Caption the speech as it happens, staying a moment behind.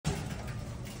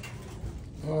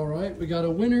All right, we got a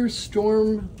winter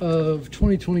storm of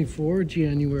 2024,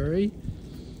 January.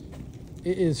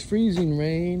 It is freezing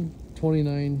rain,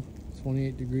 29,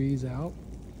 28 degrees out.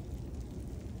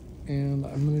 And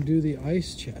I'm gonna do the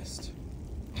ice test.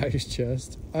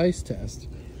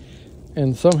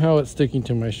 And somehow it's sticking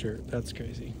to my shirt. That's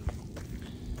crazy.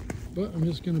 But I'm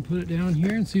just gonna put it down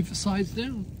here and see if it slides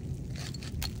down.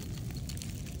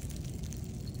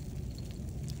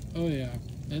 Oh yeah,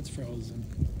 it's frozen.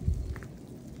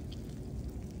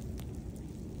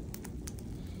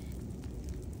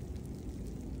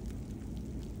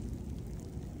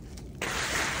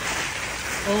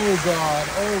 Oh God,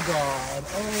 oh God,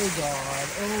 oh God,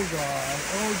 oh God,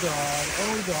 oh God,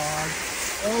 oh God,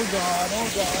 oh God, oh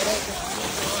God,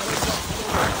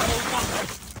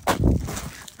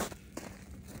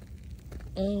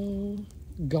 oh God, oh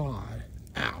God,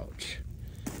 ouch.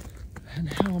 And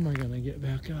how am I gonna get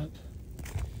back up?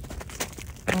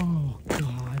 Oh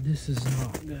God, this is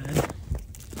not good.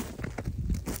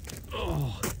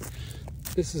 Oh,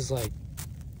 this is like,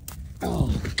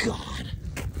 oh God.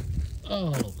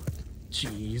 Oh,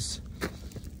 jeez.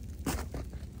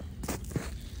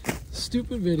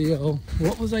 Stupid video.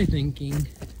 What was I thinking?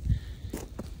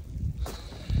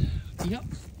 Yep.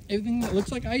 Everything that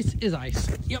looks like ice is ice.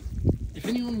 Yep. If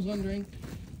anyone was wondering.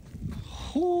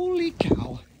 Holy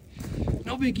cow.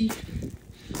 No biggie.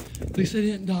 At least I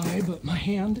didn't die, but my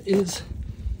hand is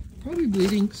probably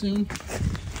bleeding soon.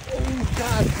 Oh,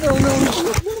 God. No, no,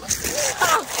 no.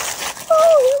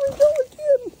 Oh, here we go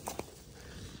again.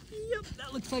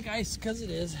 That looks like ice because it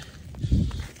is.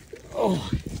 Oh,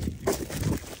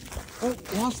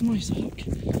 lost my sock,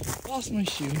 lost my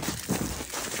shoe.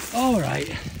 All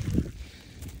right,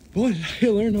 boy, did I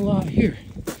learn a lot here.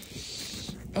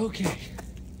 Okay,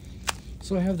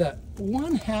 so I have that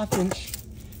 1/2 inch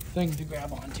thing to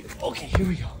grab onto. Okay, here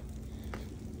we go.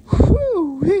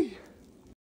 Whoo-wee.